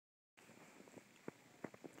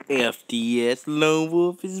FDS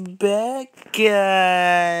LoneWolf is back,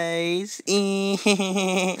 guys.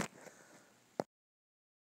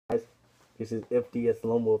 Guys, this is FDS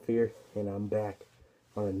LoneWolf here, and I'm back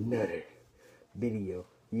on another video.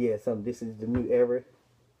 Yeah, this is the new era.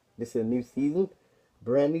 This is a new season,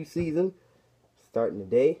 brand new season, starting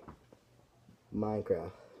today.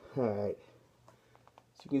 Minecraft. Alright.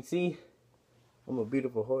 As you can see, I'm a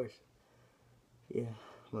beautiful horse. Yeah,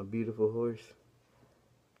 I'm a beautiful horse.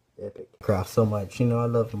 Epic. Minecraft so much, you know, I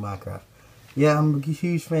love the Minecraft. Yeah, I'm a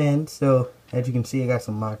huge fan. So as you can see, I got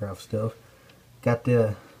some Minecraft stuff. Got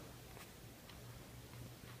the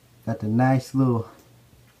nice little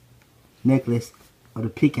necklace of the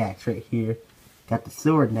pickaxe right here. Got the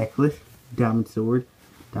sword necklace, diamond sword,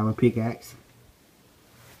 diamond pickaxe.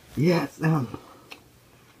 Yes,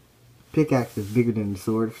 pickaxe is bigger than the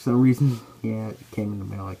sword for some reason. Yeah, it came in the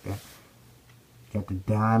mail like that. Got the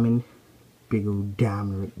diamond. Big old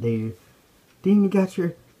diamond right there. Then you got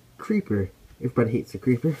your creeper. Everybody hates the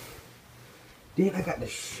creeper. Then I got the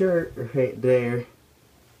shirt right there.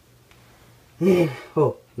 Yeah.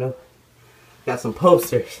 Oh, no. Got some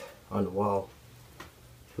posters on the wall.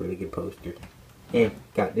 It's a really good poster. And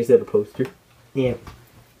got this other poster. And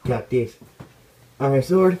got this iron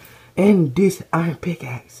sword. And this iron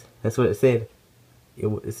pickaxe. That's what it said.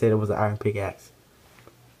 It said it was an iron pickaxe.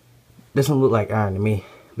 Doesn't look like iron to me.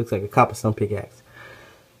 Looks like a copperstone pickaxe.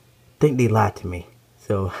 Think they lied to me.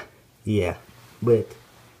 So, yeah. But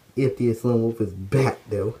FDS LoneWolf is back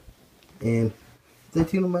though. And stay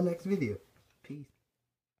tuned on my next video.